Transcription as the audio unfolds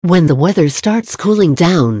When the weather starts cooling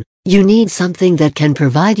down, you need something that can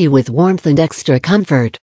provide you with warmth and extra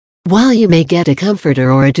comfort. While you may get a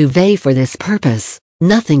comforter or a duvet for this purpose,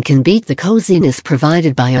 nothing can beat the coziness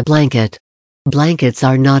provided by a blanket. Blankets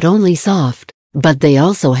are not only soft, but they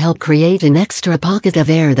also help create an extra pocket of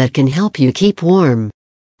air that can help you keep warm.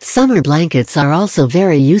 Summer blankets are also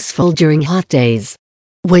very useful during hot days.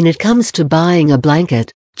 When it comes to buying a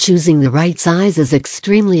blanket, choosing the right size is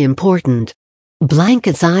extremely important.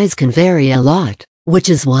 Blanket size can vary a lot, which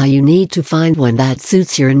is why you need to find one that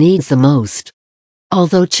suits your needs the most.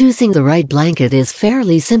 Although choosing the right blanket is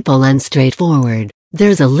fairly simple and straightforward,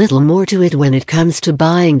 there's a little more to it when it comes to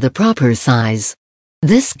buying the proper size.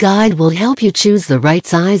 This guide will help you choose the right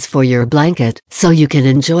size for your blanket so you can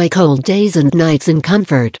enjoy cold days and nights in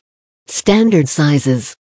comfort. Standard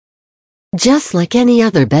sizes. Just like any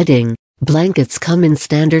other bedding, blankets come in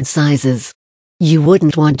standard sizes. You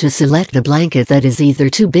wouldn't want to select a blanket that is either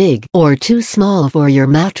too big or too small for your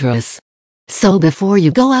mattress. So before you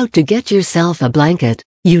go out to get yourself a blanket,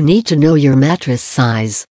 you need to know your mattress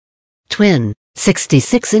size. Twin,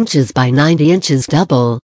 66 inches by 90 inches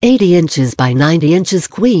double, 80 inches by 90 inches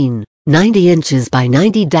queen, 90 inches by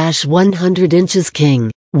 90-100 inches king,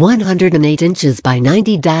 108 inches by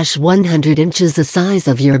 90-100 inches. The size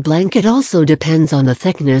of your blanket also depends on the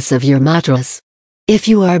thickness of your mattress. If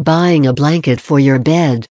you are buying a blanket for your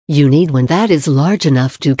bed, you need one that is large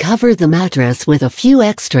enough to cover the mattress with a few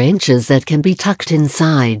extra inches that can be tucked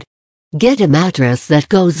inside. Get a mattress that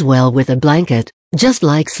goes well with a blanket, just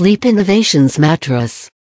like Sleep Innovations mattress.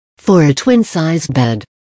 For a twin-sized bed,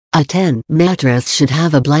 a 10 mattress should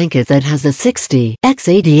have a blanket that has a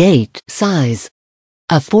 60x88 size.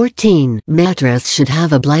 A 14 mattress should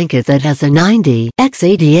have a blanket that has a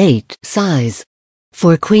 90x88 size.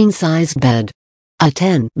 For queen-sized bed, a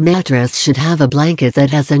 10 mattress should have a blanket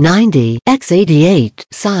that has a 90x88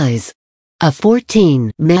 size. A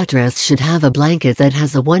 14 mattress should have a blanket that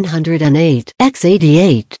has a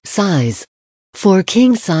 108x88 size. For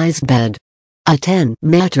king-size bed, a 10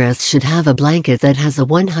 mattress should have a blanket that has a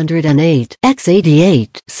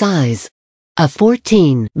 108x88 size. A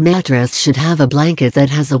 14 mattress should have a blanket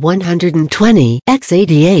that has a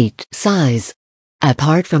 120x88 size.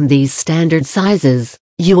 Apart from these standard sizes,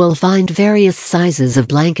 you will find various sizes of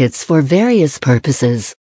blankets for various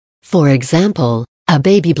purposes. For example, a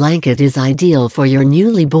baby blanket is ideal for your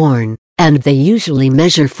newly born, and they usually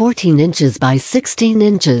measure 14 inches by 16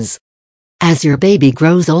 inches. As your baby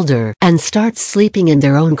grows older and starts sleeping in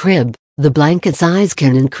their own crib, the blanket size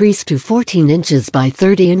can increase to 14 inches by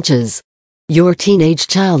 30 inches. Your teenage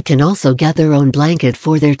child can also get their own blanket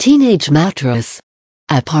for their teenage mattress.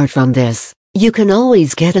 Apart from this, you can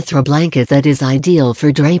always get a throw blanket that is ideal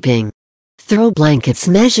for draping. Throw blankets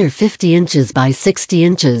measure 50 inches by 60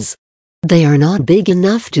 inches. They are not big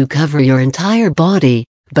enough to cover your entire body,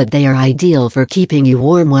 but they are ideal for keeping you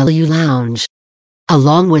warm while you lounge.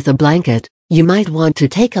 Along with a blanket, you might want to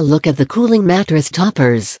take a look at the cooling mattress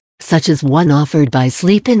toppers, such as one offered by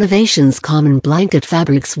Sleep Innovations Common Blanket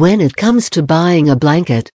Fabrics. When it comes to buying a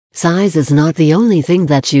blanket, size is not the only thing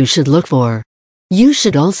that you should look for. You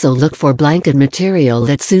should also look for blanket material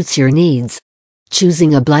that suits your needs.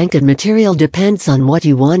 Choosing a blanket material depends on what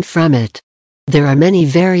you want from it. There are many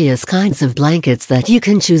various kinds of blankets that you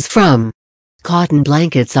can choose from. Cotton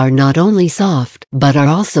blankets are not only soft but are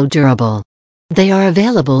also durable. They are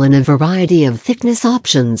available in a variety of thickness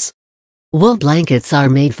options. Wool blankets are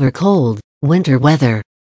made for cold, winter weather.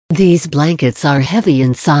 These blankets are heavy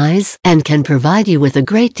in size and can provide you with a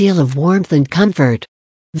great deal of warmth and comfort.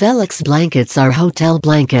 Velux blankets are hotel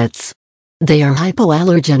blankets. They are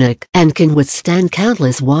hypoallergenic and can withstand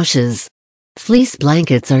countless washes. Fleece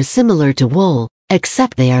blankets are similar to wool,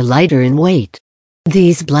 except they are lighter in weight.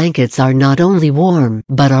 These blankets are not only warm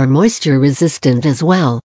but are moisture resistant as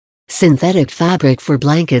well. Synthetic fabric for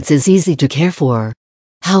blankets is easy to care for.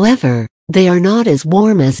 However, they are not as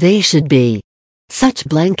warm as they should be. Such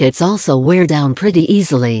blankets also wear down pretty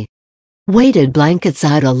easily. Weighted blankets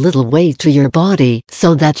add a little weight to your body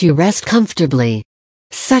so that you rest comfortably.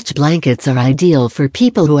 Such blankets are ideal for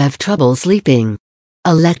people who have trouble sleeping.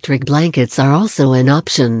 Electric blankets are also an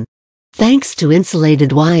option. Thanks to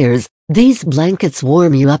insulated wires, these blankets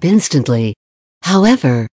warm you up instantly.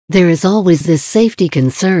 However, there is always this safety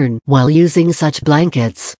concern while using such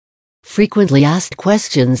blankets. Frequently asked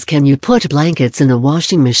questions: can you put blankets in a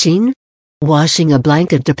washing machine? Washing a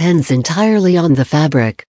blanket depends entirely on the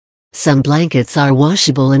fabric. Some blankets are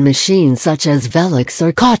washable in machines such as Velux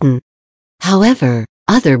or cotton. However,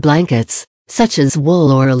 other blankets, such as wool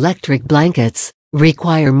or electric blankets,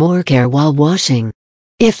 require more care while washing.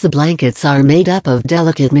 If the blankets are made up of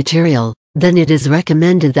delicate material, then it is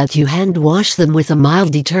recommended that you hand wash them with a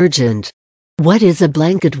mild detergent. What is a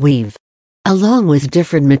blanket weave? Along with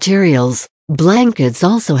different materials, blankets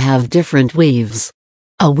also have different weaves.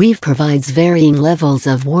 A weave provides varying levels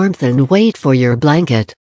of warmth and weight for your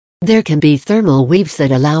blanket. There can be thermal weaves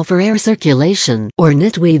that allow for air circulation, or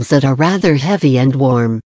knit weaves that are rather heavy and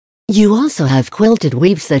warm. You also have quilted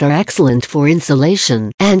weaves that are excellent for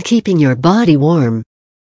insulation and keeping your body warm.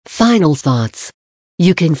 Final thoughts.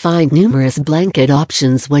 You can find numerous blanket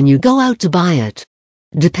options when you go out to buy it.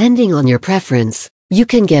 Depending on your preference, you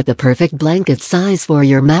can get the perfect blanket size for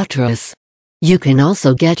your mattress. You can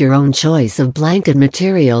also get your own choice of blanket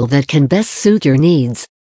material that can best suit your needs.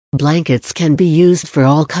 Blankets can be used for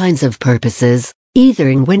all kinds of purposes, either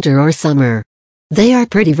in winter or summer. They are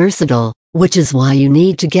pretty versatile, which is why you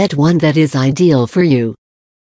need to get one that is ideal for you.